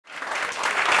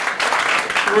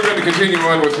We're going to continue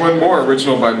on with one more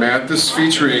original by Matt. This is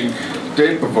featuring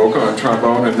Dave Pavolka on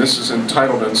trombone, and this is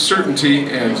entitled Uncertainty,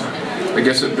 and I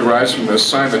guess it derives from the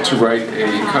assignment to write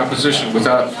a composition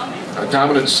without a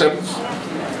dominant seventh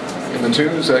in the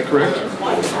tune, is that correct?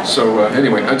 So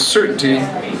anyway, Uncertainty,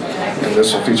 and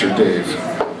this will feature Dave.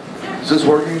 Is this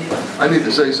working? I need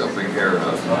to say something here.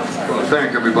 I want to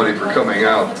thank everybody for coming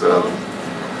out.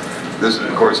 This,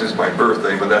 of course, is my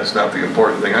birthday, but that's not the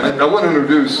important thing. I want to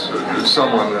introduce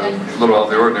someone a little out of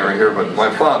the ordinary here, but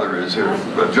my father is here,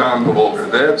 John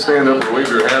Pavolka. Dad, stand up and wave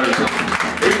your hat or something.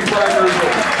 85 years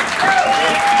old.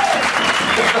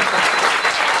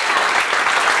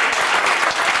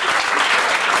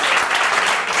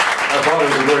 My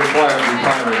father's a very quiet,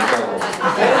 retiring fellow. I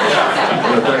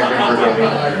want to thank him for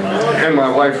coming. And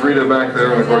my wife Rita back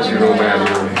there, and of course you know Matt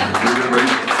here.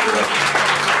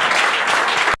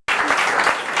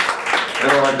 And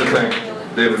I'd like to thank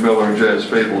David Miller and Jazz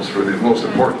Fables for the most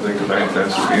important thing tonight, and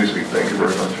that's the music. Thank you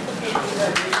very much.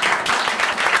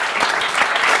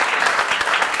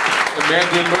 And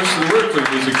Matt did most of the work for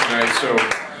the music tonight, so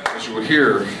as you will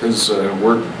hear, his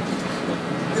work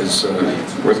is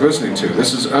worth listening to.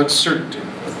 This is Uncertainty.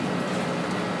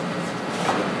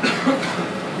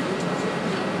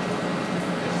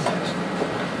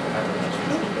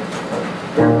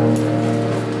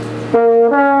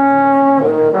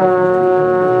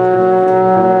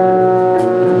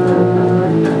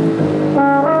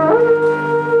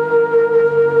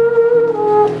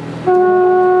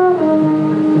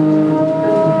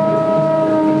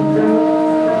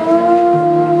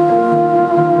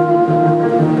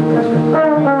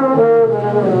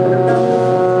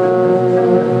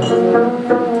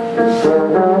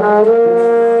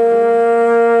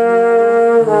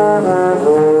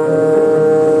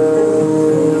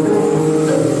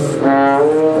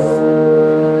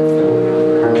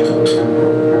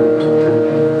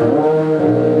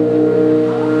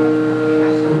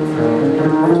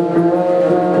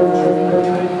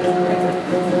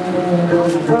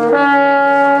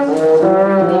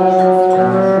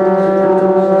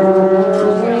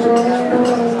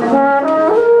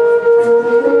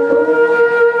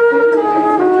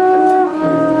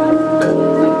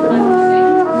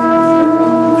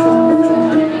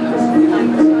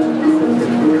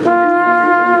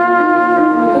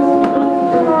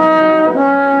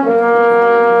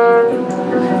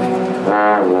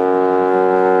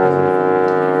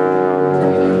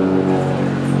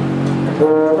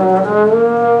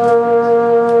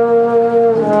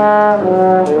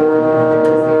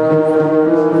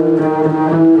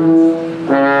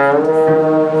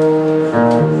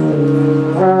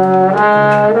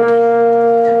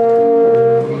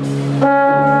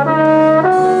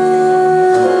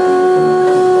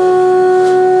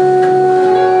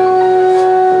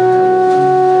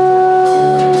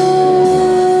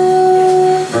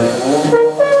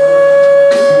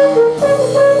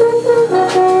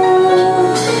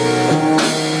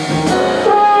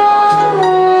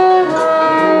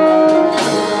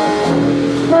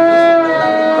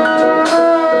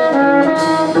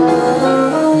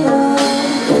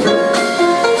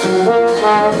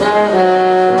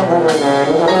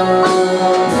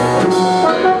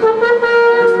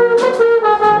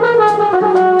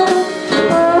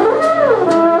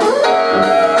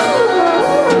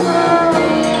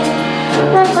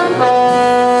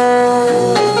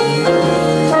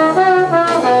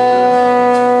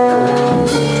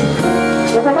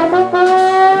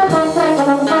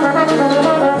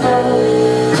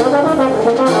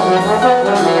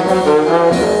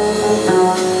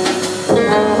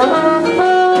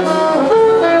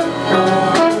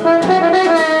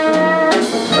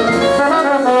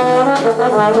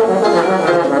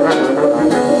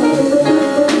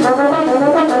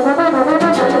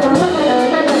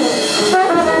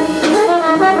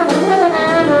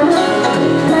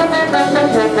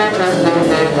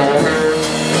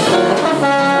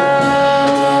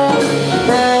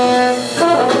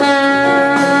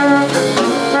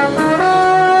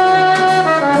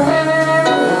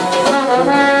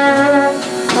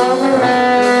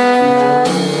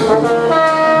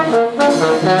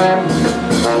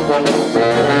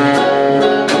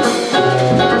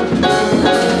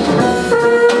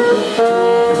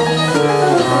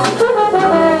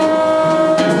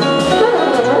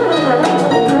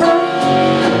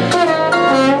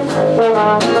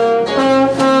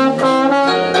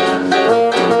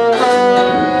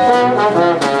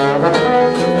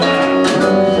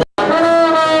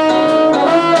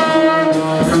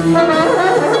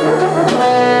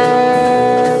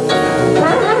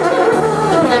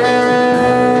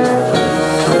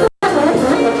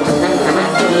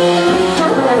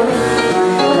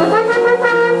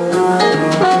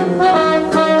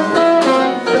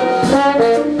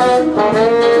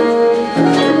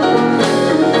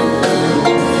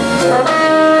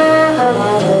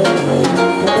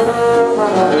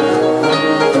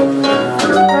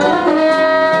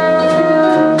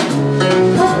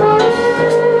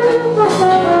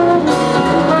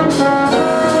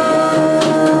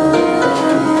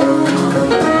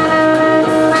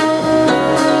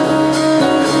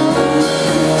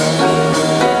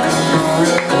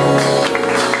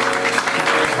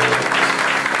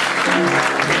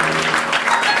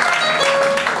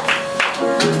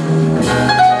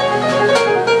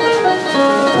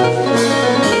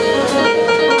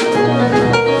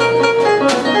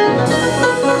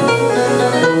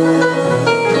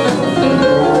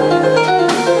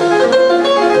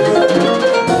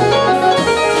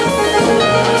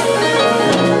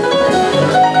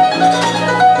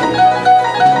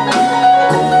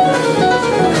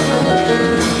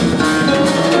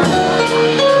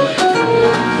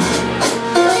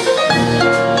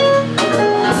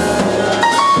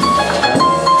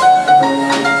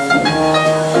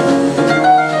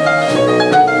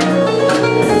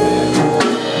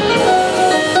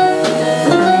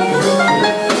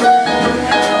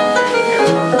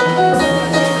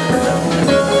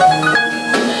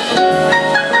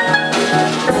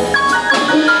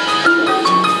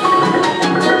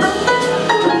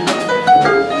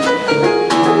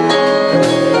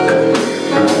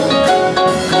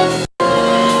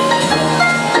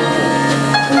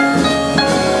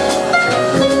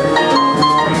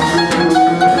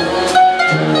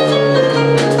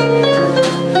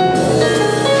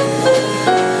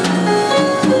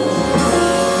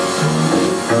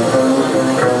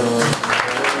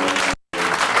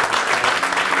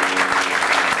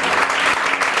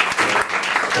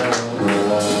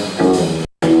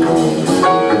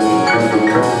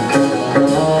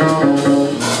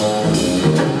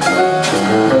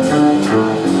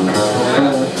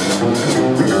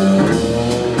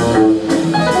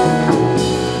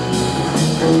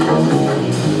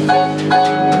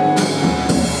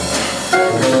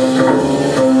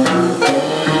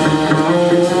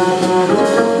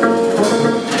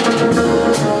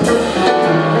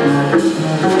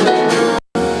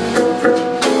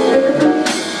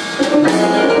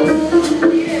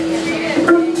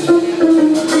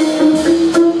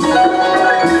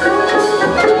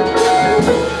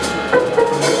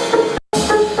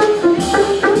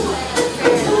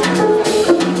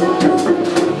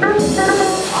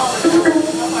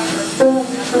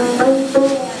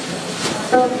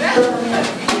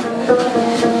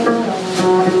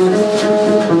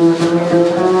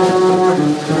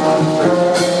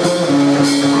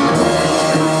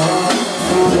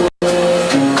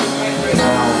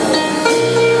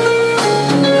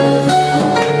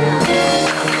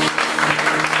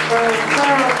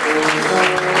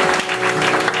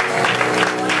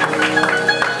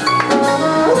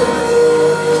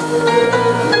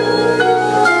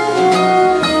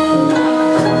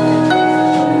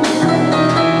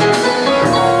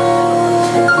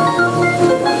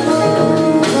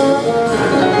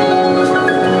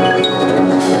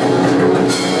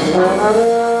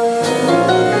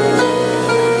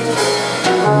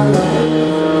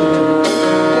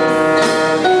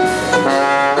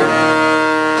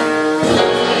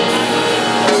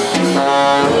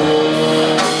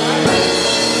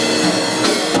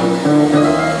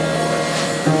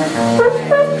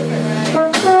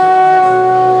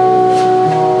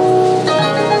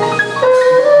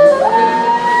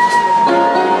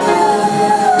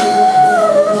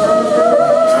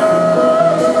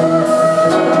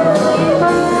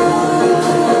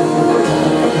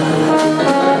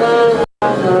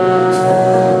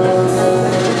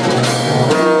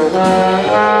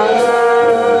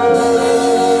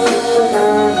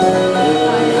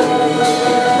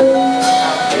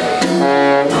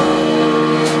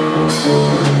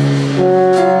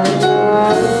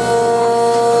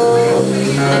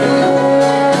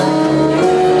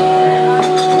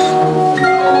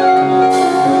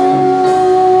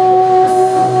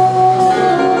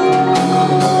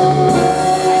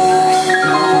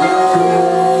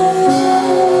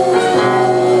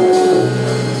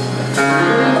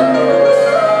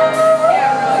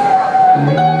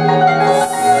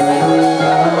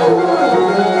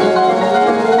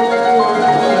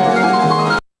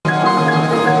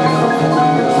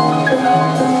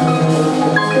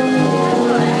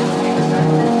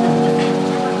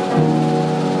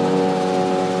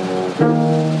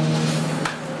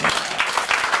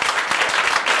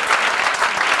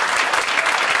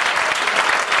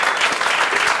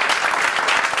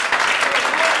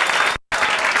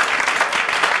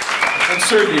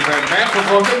 Uncertainty by Matt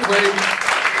Palolka, played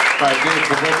by Dave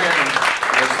Pavolka and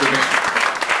the rest of the band.